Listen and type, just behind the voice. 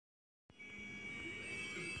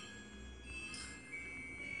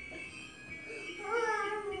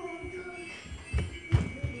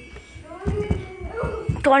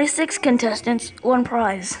26 contestants, 1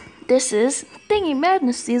 prize. This is Thingy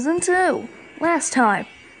Madness Season 2. Last time,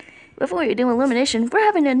 before you do elimination, we're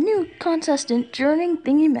having a new contestant during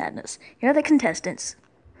Thingy Madness. Here are the contestants.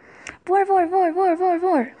 Vor.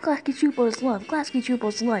 Klasky Chupo's love. Klasky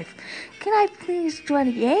Chupo's life. Can I please join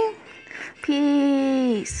the game?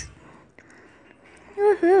 Peace.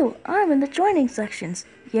 Woohoo! I'm in the joining sections.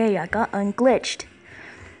 Yay, I got unglitched.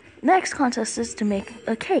 Next contest is to make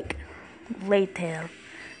a cake. Later.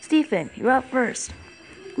 Stephen, you're up first.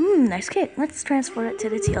 Nice cake. Let's transfer it to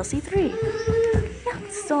the TLC3. Yeah,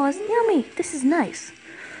 sauce. Yummy. This is nice.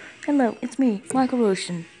 Hello, it's me, Michael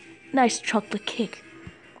Ocean. Nice chocolate cake.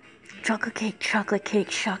 Chocolate cake, chocolate cake,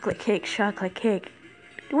 chocolate cake, chocolate cake.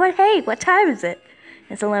 What? Hey, what time is it?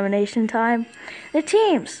 It's elimination time. The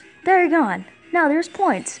teams, they're gone. Now there's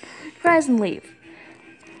points. Rise and leave.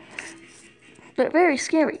 But very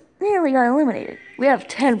scary. Nearly got eliminated. We have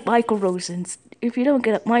 10 Michael Rosens. If you don't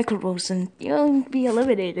get a Michael Rosen, you'll be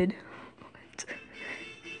eliminated.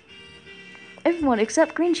 Everyone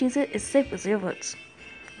except Green Cheez-It is safe with 0 votes.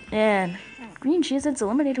 And Green Cheez-It's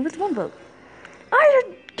eliminated with 1 vote. Are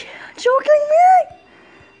you joking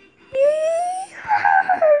me?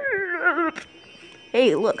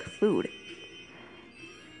 Hey, look, food.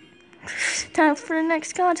 Time for the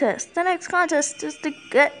next contest. The next contest is to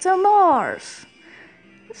get to Mars.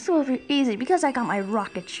 It's so easy because I got my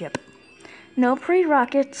rocket ship. No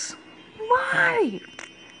pre-rockets. Why?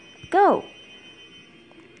 Go.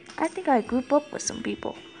 I think I group up with some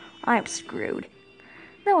people. I'm screwed.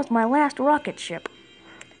 That was my last rocket ship.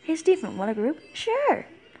 Hey, Stephen, want a group? Sure.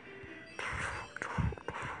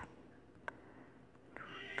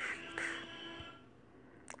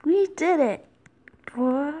 We did it.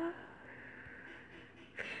 What?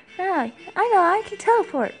 Yeah, I know, I can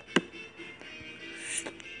teleport.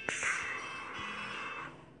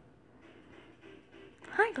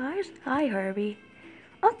 Hi guys. Hi Herbie.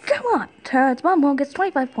 Oh, come on. Terrence Bumble gets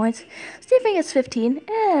 25 points. Stephen gets 15.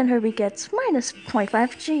 And Herbie gets minus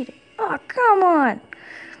 25 cheating. Oh, come on.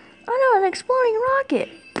 Oh no, an exploding rocket.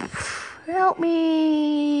 Help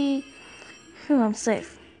me. I'm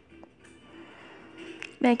safe.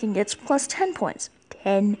 Megan gets plus 10 points.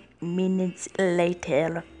 10 minutes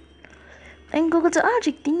later. And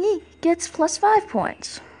YouTubeLogotehObjectThingy gets plus 5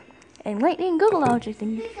 points. And Lightning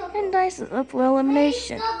YouTubeLogotehObjectThingy and Dice is up for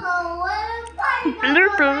elimination.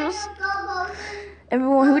 Bloopers.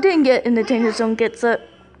 Everyone who didn't get in the danger zone gets a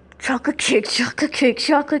chocolate cake, chocolate cake,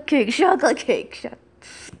 chocolate cake, chocolate cake.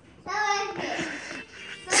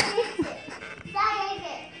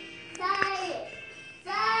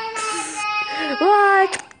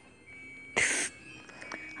 What?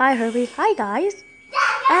 Hi Herbie. Hi guys.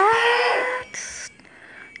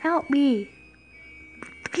 Help me.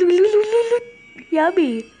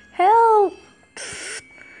 Yummy. Help.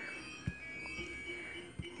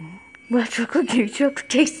 Well, chocolate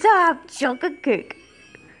cake, stop. Chocolate cake.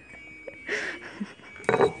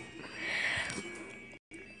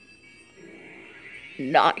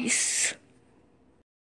 Nice.